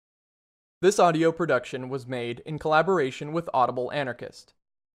This audio production was made in collaboration with Audible Anarchist.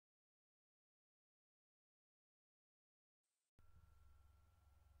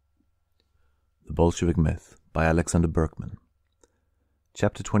 The Bolshevik Myth by Alexander Berkman.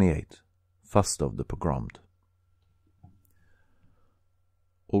 Chapter 28. Fastov the Pogromed.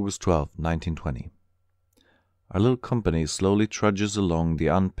 August 12, 1920. Our little company slowly trudges along the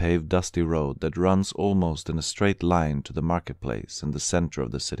unpaved dusty road that runs almost in a straight line to the marketplace in the center of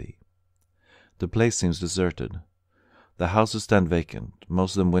the city. The place seems deserted. The houses stand vacant,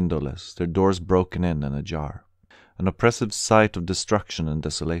 most of them windowless, their doors broken in and ajar. An oppressive sight of destruction and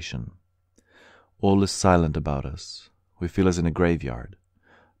desolation. All is silent about us. We feel as in a graveyard.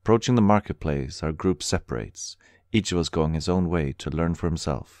 Approaching the marketplace, our group separates, each of us going his own way to learn for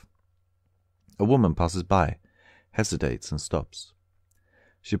himself. A woman passes by, hesitates and stops.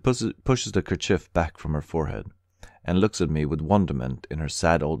 She pushes the kerchief back from her forehead, and looks at me with wonderment in her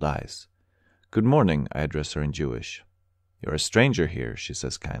sad old eyes. "Good morning," I address her in Jewish. "You're a stranger here," she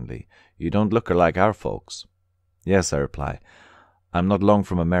says kindly. "You don't look like our folks." "Yes," I reply. "I'm not long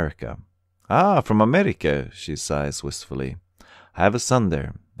from America." "Ah, from America," she sighs wistfully. "I have a son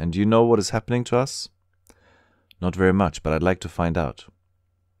there, and do you know what is happening to us?" "Not very much, but I'd like to find out."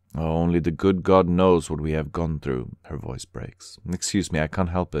 "Oh, only the good God knows what we have gone through," her voice breaks. "Excuse me, I can't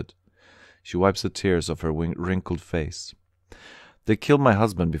help it." She wipes the tears off her wrinkled face. "They killed my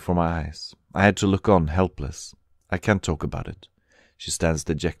husband before my eyes. I had to look on, helpless. I can't talk about it." She stands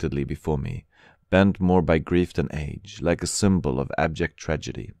dejectedly before me, bent more by grief than age, like a symbol of abject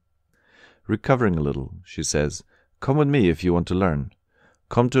tragedy. Recovering a little, she says, "Come with me if you want to learn.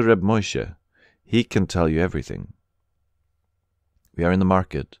 Come to Reb Moshe. He can tell you everything." We are in the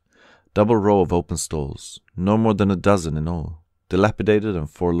market. Double row of open stalls, no more than a dozen in all, dilapidated and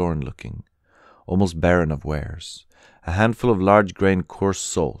forlorn-looking, almost barren of wares. A handful of large-grained coarse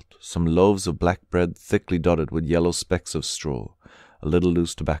salt, some loaves of black bread thickly dotted with yellow specks of straw, a little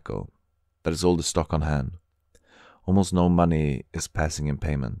loose tobacco. That is all the stock on hand. Almost no money is passing in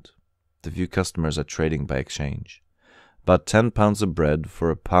payment. The few customers are trading by exchange. About 10 pounds of bread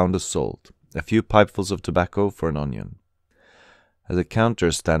for a pound of salt, a few pipefuls of tobacco for an onion. At the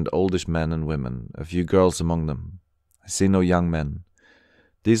counter stand oldish men and women, a few girls among them. I see no young men.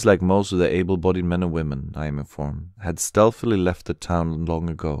 These, like most of the able-bodied men and women, I am informed, had stealthily left the town long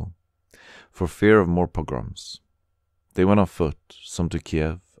ago, for fear of more pogroms. They went on foot, some to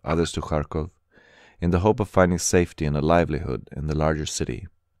Kiev, others to Kharkov, in the hope of finding safety and a livelihood in the larger city.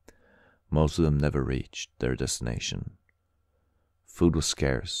 Most of them never reached their destination. Food was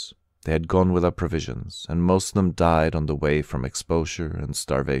scarce. They had gone without provisions, and most of them died on the way from exposure and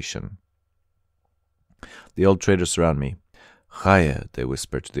starvation. The old traders surround me. "Chaya," they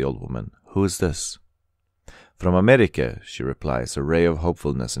whisper to the old woman. "Who is this?" "From America," she replies, a ray of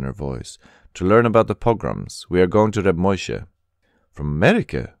hopefulness in her voice. "To learn about the pogroms. We are going to Reb Moshe." "From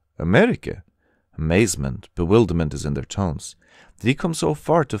America? America?" Amazement, bewilderment is in their tones. "Did he come so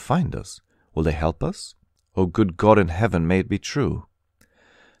far to find us? Will they help us? Oh, good God in heaven, may it be true."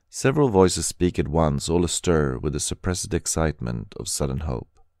 Several voices speak at once, all astir with the suppressed excitement of sudden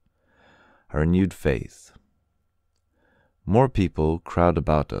hope. A renewed faith. More people crowd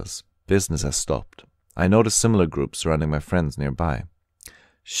about us. Business has stopped. I notice similar groups surrounding my friends nearby.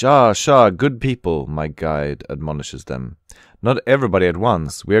 Shah, good people," my guide admonishes them. "Not everybody at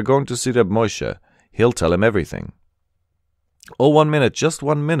once. We are going to see Reb Moshe. He'll tell him everything." "Oh, 1 minute, just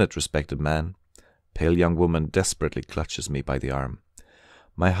 1 minute, respected man." Pale young woman desperately clutches me by the arm.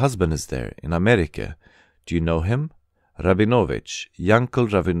 "My husband is there, in America. Do you know him? Rabinovich, Yankel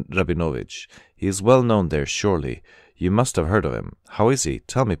Rabinovich. He is well known there, surely. You must have heard of him. How is he?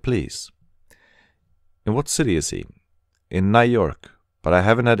 Tell me, please." "In what city is he?" "In New York, but I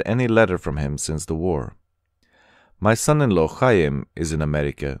haven't had any letter from him since the war." "My son-in-law, Chaim, is in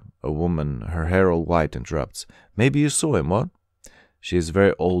America." A woman, her hair all white, interrupts. "Maybe you saw him, what?" She is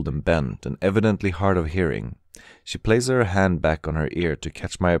very old and bent, and evidently hard of hearing. She places her hand back on her ear to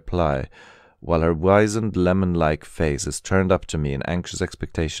catch my reply, while her wizened, lemon-like face is turned up to me in anxious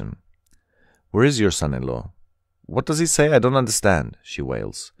expectation. "Where is your son-in-law?" "What does he say? I don't understand," she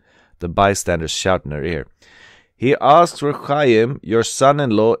wails. The bystanders shout in her ear. "He asks where Chaim, your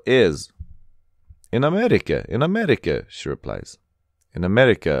son-in-law, is." In America, she replies. "In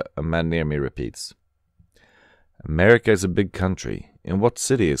America," a man near me repeats. "America is a big country. In what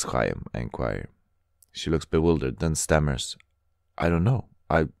city is Chaim?" I inquire. She looks bewildered, then stammers. "I don't know.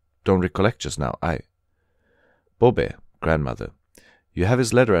 I don't recollect just now. Bobe, grandmother. You have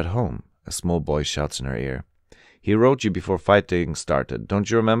his letter at home," a small boy shouts in her ear. "He wrote you before fighting started. Don't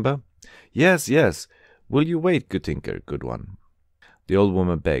you remember?" Yes. Will you wait, Gutinker, good one?" The old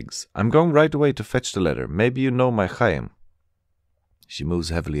woman begs, "I'm going right away to fetch the letter. Maybe you know my Chaim." She moves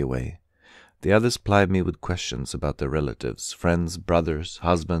heavily away. The others ply me with questions about their relatives, friends, brothers,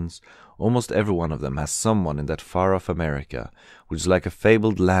 husbands. Almost every one of them has someone in that far-off America, which is like a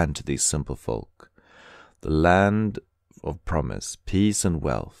fabled land to these simple folk. The land of promise, peace, and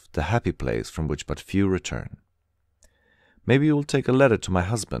wealth, the happy place from which but few return. "Maybe you will take a letter to my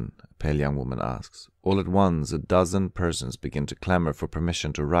husband," a pale young woman asks. All at once, a dozen persons begin to clamor for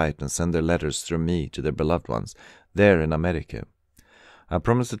permission to write and send their letters through me to their beloved ones, there in America. I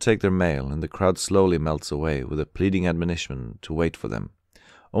promise to take their mail, and the crowd slowly melts away with a pleading admonition to wait for them.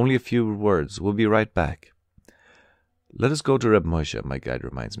 "Only a few words. We'll be right back." "Let us go to Reb Moshe," my guide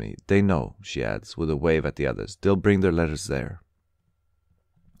reminds me. "They know," she adds, with a wave at the others. "They'll bring their letters there."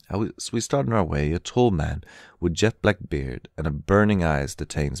 As we start on our way, a tall man with jet-black beard and a burning eyes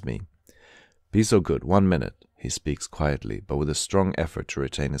detains me. "Be so good, 1 minute," he speaks quietly, but with a strong effort to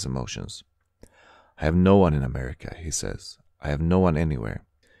retain his emotions. "I have no one in America," he says. "I have no one anywhere.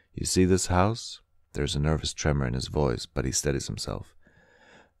 You see this house?" There's a nervous tremor in his voice, but he steadies himself.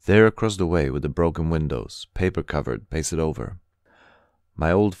 "There across the way with the broken windows, paper-covered, pasted over.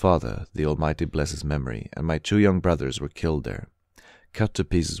 My old father, the Almighty bless his memory, and my 2 young brothers were killed there, cut to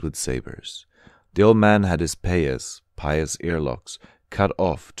pieces with sabers. The old man had his pious earlocks cut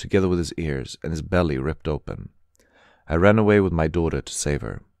off together with his ears, and his belly ripped open. I ran away with my daughter to save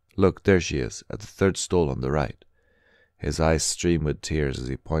her. Look, there she is, at the 3rd stall on the right." His eyes stream with tears as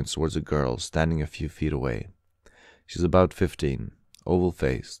he points towards a girl standing a few feet away. She's about 15,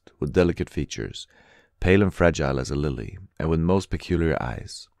 oval-faced, with delicate features, pale and fragile as a lily, and with most peculiar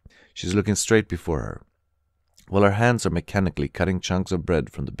eyes. She's looking straight before her, while her hands are mechanically cutting chunks of bread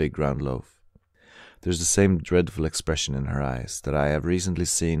from the big round loaf. There's the same dreadful expression in her eyes that I have recently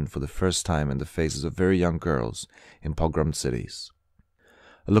seen for the first time in the faces of very young girls in pogromed cities.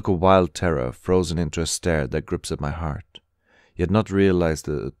 A look of wild terror frozen into a stare that grips at my heart. Yet not realize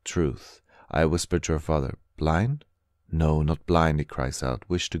the truth, I whispered to her father, "Blind?" "No, not blind," he cries out.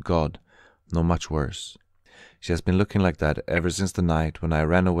 "Wish to God. No, much worse. She has been looking like that ever since the night when I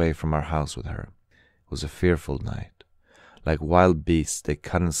ran away from our house with her. It was a fearful night. Like wild beasts they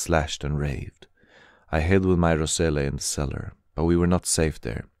cut and slashed and raved. I hid with my Rosele in the cellar, but we were not safe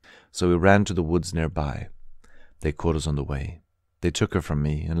there, so we ran to the woods nearby. They caught us on the way. They took her from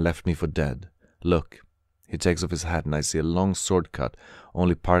me and left me for dead. Look." He takes off his hat and I see a long sword cut,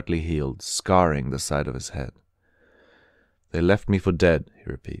 only partly healed, scarring the side of his head. "They left me for dead,"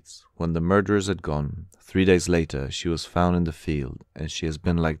 he repeats. "When the murderers had gone, 3 days later, she was found in the field, and she has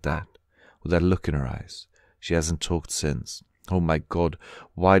been like that, with that look in her eyes. She hasn't talked since. Oh my God,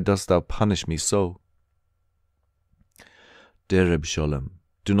 why dost thou punish me so?" "Dear Reb Sholem,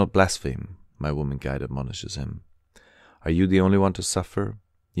 do not blaspheme," my woman guide admonishes him. "Are you the only one to suffer?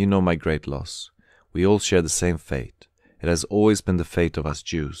 You know my great loss. We all share the same fate. It has always been the fate of us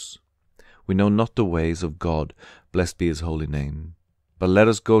Jews. We know not the ways of God, blessed be his holy name. But let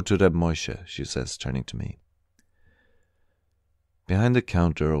us go to Reb Moshe," she says, turning to me. Behind the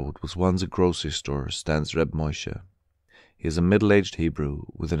counter of what was once a grocery store stands Reb Moshe. He is a middle-aged Hebrew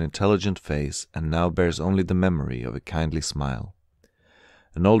with an intelligent face and now bears only the memory of a kindly smile.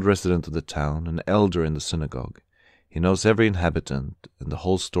 An old resident of the town, an elder in the synagogue, he knows every inhabitant and the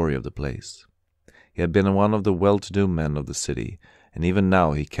whole story of the place. He had been one of the well-to-do men of the city, and even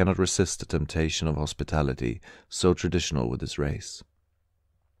now he cannot resist the temptation of hospitality, so traditional with his race.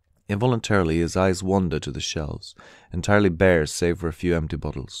 Involuntarily his eyes wander to the shelves, entirely bare save for a few empty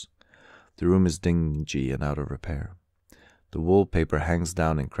bottles. The room is dingy and out of repair. The wallpaper hangs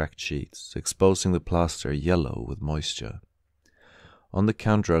down in cracked sheets, exposing the plaster yellow with moisture. On the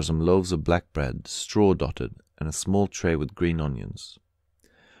counter are some loaves of black bread, straw-dotted, and a small tray with green onions.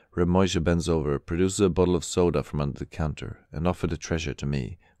 Reb Moshe bends over, produces a bottle of soda from under the counter, and offers the treasure to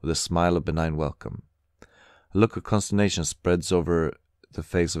me, with a smile of benign welcome. A look of consternation spreads over the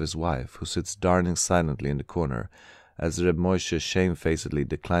face of his wife, who sits darning silently in the corner, as Reb Moshe shamefacedly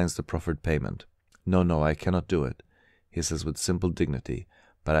declines the proffered payment. No, I cannot do it," he says with simple dignity,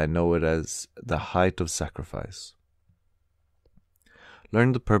 "but I know it as the height of sacrifice."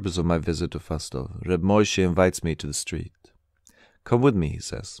 Learning the purpose of my visit to Fastov, Reb Moshe invites me to the street. "Come with me," he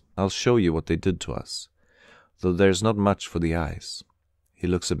says. "I'll show you what they did to us, though there's not much for the eyes." He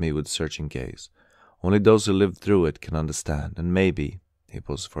looks at me with searching gaze. "Only those who lived through it can understand, and maybe," he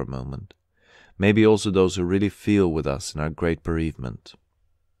pauses for a moment, "maybe also those who really feel with us in our great bereavement."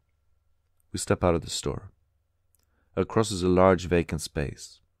 We step out of the store. Across is a large vacant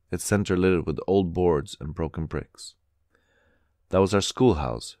space, its center littered with old boards and broken bricks. "That was our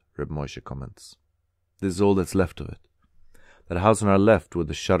schoolhouse," Reb Moshe comments. "This is all that's left of it. That house on our left with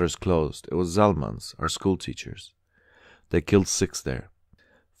the shutters closed, it was Zalman's, our school teacher's. They killed 6 there.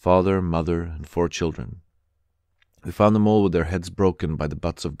 Father, mother, and 4 children. We found them all with their heads broken by the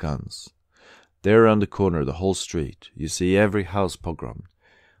butts of guns. There around the corner, the whole street, you see every house pogromed.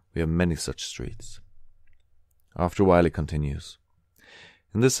 We have many such streets. After a while he continues.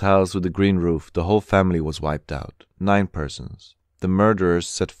 In this house with the green roof, the whole family was wiped out. 9 persons. The murderers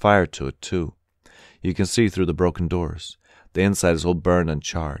set fire to it too. You can see through the broken doors. The inside is all burned and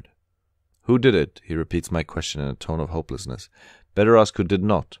charred. Who did it? He repeats my question in a tone of hopelessness. Better ask who did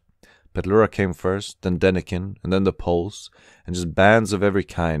not. Petlura came first, then Denikin, and then the Poles, and just bands of every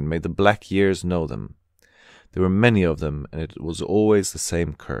kind. May the black years know them. There were many of them, and it was always the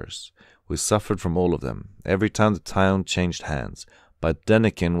same curse. We suffered from all of them, every time the town changed hands. But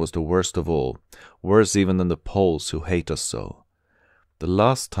Denikin was the worst of all, worse even than the Poles who hate us so. The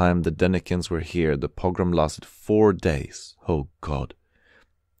last time the Denikins were here, the pogrom lasted 4 days. Oh, God.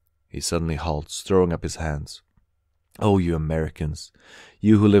 He suddenly halts, throwing up his hands. Oh, you Americans,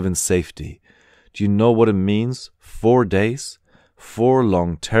 you who live in safety, do you know what it means? 4 days? 4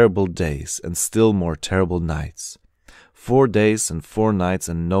 long, terrible days, and still more terrible nights. 4 days and 4 nights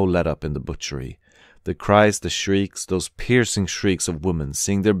and no let-up in the butchery. The cries, the shrieks, those piercing shrieks of women,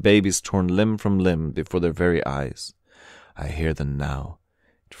 seeing their babies torn limb from limb before their very eyes. I hear them now.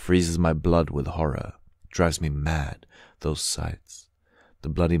 It freezes my blood with horror. It drives me mad, those sights. The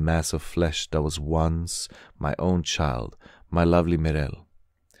bloody mass of flesh that was once my own child, my lovely Mirel.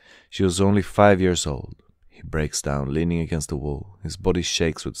 She was only 5 years old. He breaks down, leaning against the wall. His body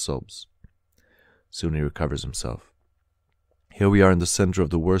shakes with sobs. Soon he recovers himself. Here we are in the center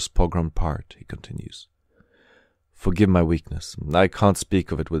of the worst pogrom part, he continues. Forgive my weakness. I can't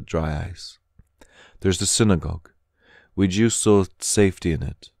speak of it with dry eyes. There's the synagogue. We Jews saw safety in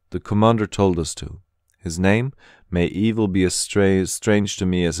it. The commander told us to. His name? May evil be as strange to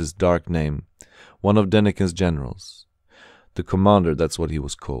me as his dark name. One of Denikin's generals. The commander, that's what he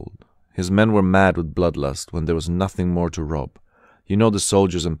was called. His men were mad with bloodlust when there was nothing more to rob. You know the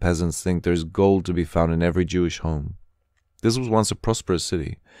soldiers and peasants think there is gold to be found in every Jewish home. This was once a prosperous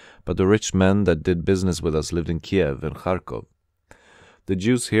city, but the rich men that did business with us lived in Kiev and Kharkov. The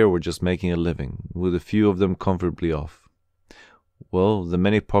Jews here were just making a living, with a few of them comfortably off. Well, the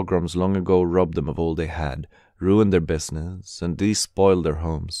many pogroms long ago robbed them of all they had, ruined their business, and these spoiled their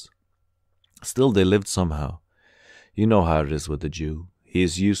homes. Still, they lived somehow. You know how it is with the Jew. He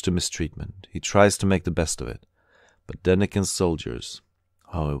is used to mistreatment. He tries to make the best of it. But Denikin's soldiers,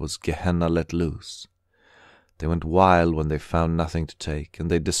 oh, it was Gehenna let loose. They went wild when they found nothing to take, and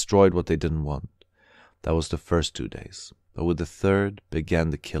they destroyed what they didn't want. That was the first 2 days. But with the third began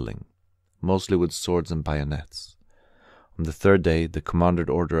the killing, mostly with swords and bayonets. On the 3rd day, the commander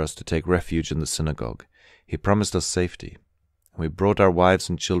ordered us to take refuge in the synagogue. He promised us safety, and we brought our wives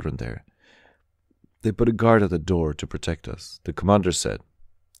and children there. They put a guard at the door to protect us. The commander said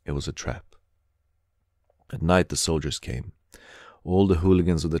it was a trap. At night the soldiers came. All the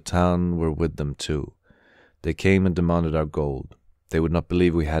hooligans of the town were with them too. They came and demanded our gold. They would not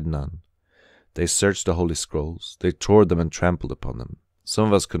believe we had none. They searched the holy scrolls. They tore them and trampled upon them. Some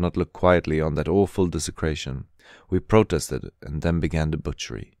of us could not look quietly on that awful desecration. We protested, and then began the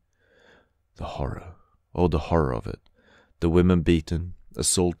butchery. The horror, oh, the horror of it. The women beaten,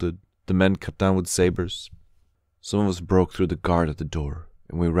 assaulted, the men cut down with sabers. Some of us broke through the guard at the door,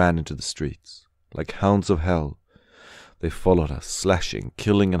 and we ran into the streets. Like hounds of hell, they followed us, slashing,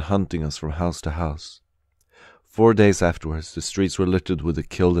 killing, and hunting us from house to house. 4 days afterwards, the streets were littered with the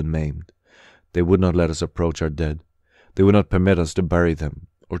killed and maimed. They would not let us approach our dead. They would not permit us to bury them,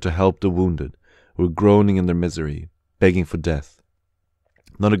 or to help the wounded, who were groaning in their misery, begging for death.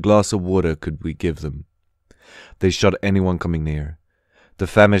 Not a glass of water could we give them. They shot anyone coming near. The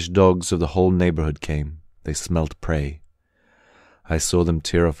famished dogs of the whole neighborhood came. They smelt prey. I saw them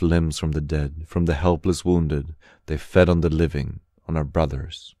tear off limbs from the dead, from the helpless wounded. They fed on the living, on our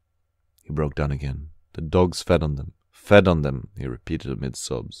brothers. He broke down again. The dogs fed on them, he repeated amid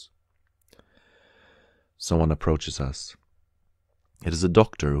sobs. Someone approaches us. It is a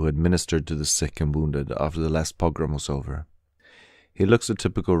doctor who administered to the sick and wounded after the last pogrom was over. He looks a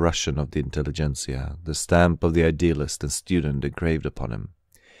typical Russian of the intelligentsia, the stamp of the idealist and student engraved upon him.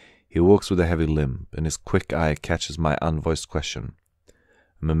 He walks with a heavy limp, and his quick eye catches my unvoiced question.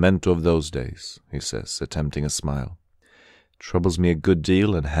 A memento of those days, he says, attempting a smile. It troubles me a good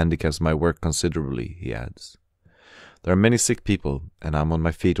deal and handicaps my work considerably, he adds. There are many sick people, and I'm on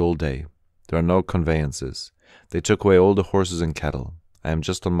my feet all day. There are no conveyances. They took away all the horses and cattle. I am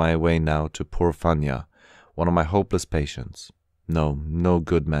just on my way now to poor Fanya, one of my hopeless patients. No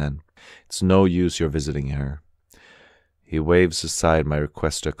good man. It's no use your visiting her. He waves aside my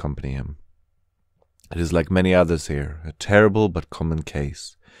request to accompany him. It is like many others here, a terrible but common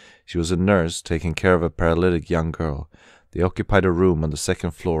case. She was a nurse taking care of a paralytic young girl. They occupied a room on the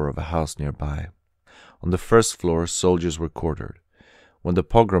second floor of a house nearby. On the first floor, soldiers were quartered. When the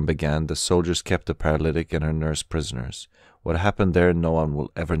pogrom began, the soldiers kept the paralytic and her nurse prisoners. What happened there no one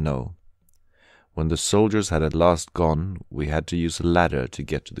will ever know. When the soldiers had at last gone, we had to use a ladder to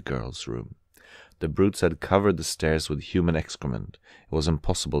get to the girl's room. The brutes had covered the stairs with human excrement. It was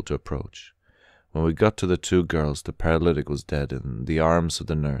impossible to approach. When we got to the two girls, the paralytic was dead in the arms of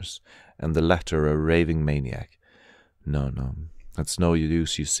the nurse, and the latter a raving maniac. No, that's no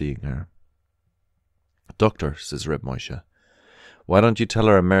use you seeing her. Doctor, says Reb Moshe, why don't you tell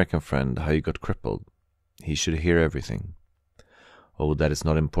our American friend how you got crippled? He should hear everything. Oh, that is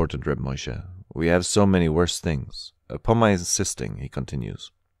not important, Reb Moshe. We have so many worse things. Upon my insisting, he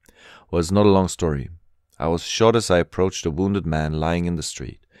continues. Well, it's not a long story. I was shot as I approached a wounded man lying in the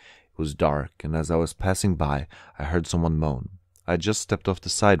street. It was dark, and as I was passing by, I heard someone moan. I had just stepped off the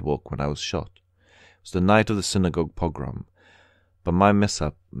sidewalk when I was shot. It was the night of the synagogue pogrom. But my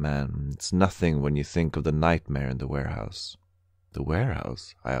mishap, man, it's nothing when you think of the nightmare in the warehouse. The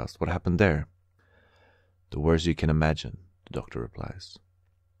warehouse? I asked. What happened there? The worst you can imagine, the doctor replies.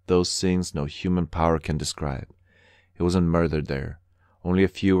 Those scenes no human power can describe. It wasn't murder there. Only a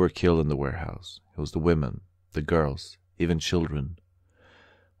few were killed in the warehouse. It was the women, the girls, even children.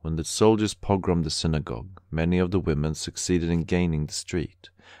 When the soldiers pogromed the synagogue, many of the women succeeded in gaining the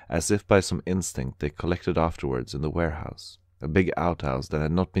street. As if by some instinct, they collected afterwards in the warehouse, a big outhouse that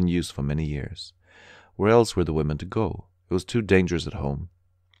had not been used for many years. Where else were the women to go? It was too dangerous at home.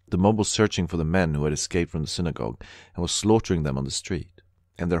 The mob was searching for the men who had escaped from the synagogue and was slaughtering them on the street,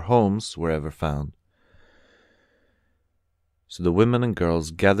 and their homes were ever found. So the women and girls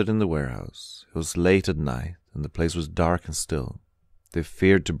gathered in the warehouse. It was late at night, and the place was dark and still. They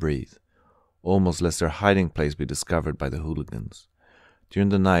feared to breathe, almost lest their hiding place be discovered by the hooligans. During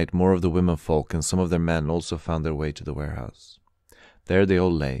the night, more of the women folk and some of their men also found their way to the warehouse. There they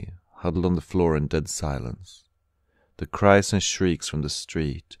all lay, huddled on the floor in dead silence. The cries and shrieks from the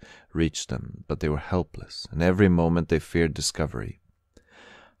street reached them, but they were helpless, and every moment they feared discovery.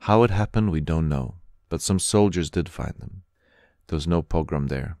 How it happened we don't know, but some soldiers did find them. There was no pogrom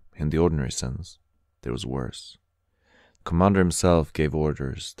there, in the ordinary sense. There was worse. The commander himself gave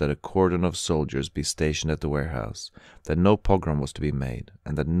orders that a cordon of soldiers be stationed at the warehouse, that no pogrom was to be made,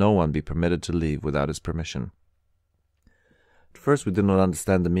 and that no one be permitted to leave without his permission. At first we did not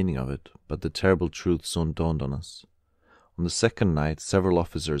understand the meaning of it, but the terrible truth soon dawned on us. On the second night several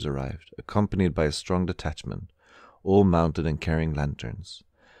officers arrived, accompanied by a strong detachment, all mounted and carrying lanterns.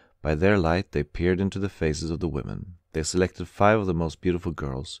 By their light they peered into the faces of the women. They selected 5 of the most beautiful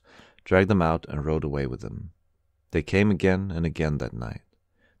girls, dragged them out and rode away with them. They came again and again that night.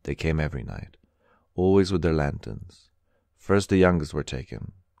 They came every night, always with their lanterns. First the youngest were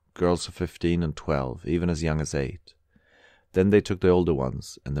taken, girls of 15 and 12, even as young as 8. Then they took the older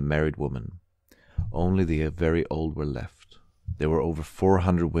ones and the married women. Only the very old were left. There were over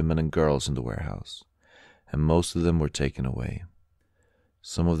 400 women and girls in the warehouse, and most of them were taken away.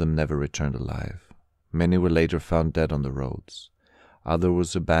 Some of them never returned alive. Many were later found dead on the roads. Others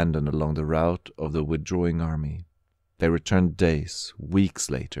was abandoned along the route of the withdrawing army. They returned days, weeks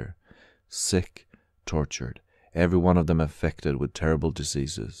later, sick, tortured, every one of them affected with terrible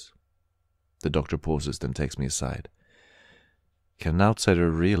diseases. The doctor pauses, then takes me aside. Can an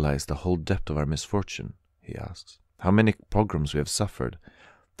outsider realize the whole depth of our misfortune? He asks. How many pogroms we have suffered.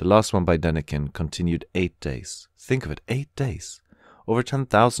 The last one by Denikin continued 8 days. Think of it, 8 days. Over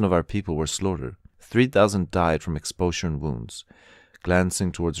 10,000 of our people were slaughtered. 3,000 died from expulsion wounds.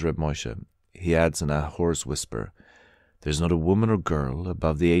 Glancing towards Reb Moshe, he adds in a hoarse whisper, "There is not a woman or girl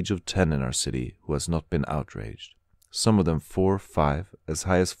above the age of 10 in our city who has not been outraged. Some of them 4, 5, as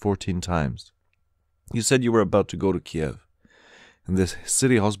high as 14 times. You said you were about to go to Kiev. In the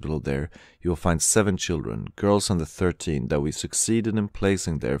city hospital there, you will find 7 children, girls under 13, that we succeeded in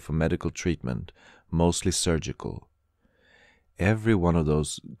placing there for medical treatment, mostly surgical. Every one of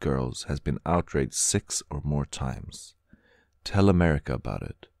those girls has been outraged 6 or more times. Tell America about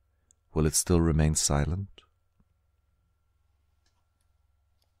it. Will it still remain silent?"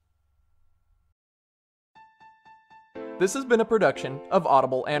 This has been a production of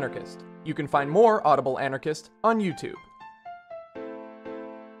Audible Anarchist. You can find more Audible Anarchist on YouTube.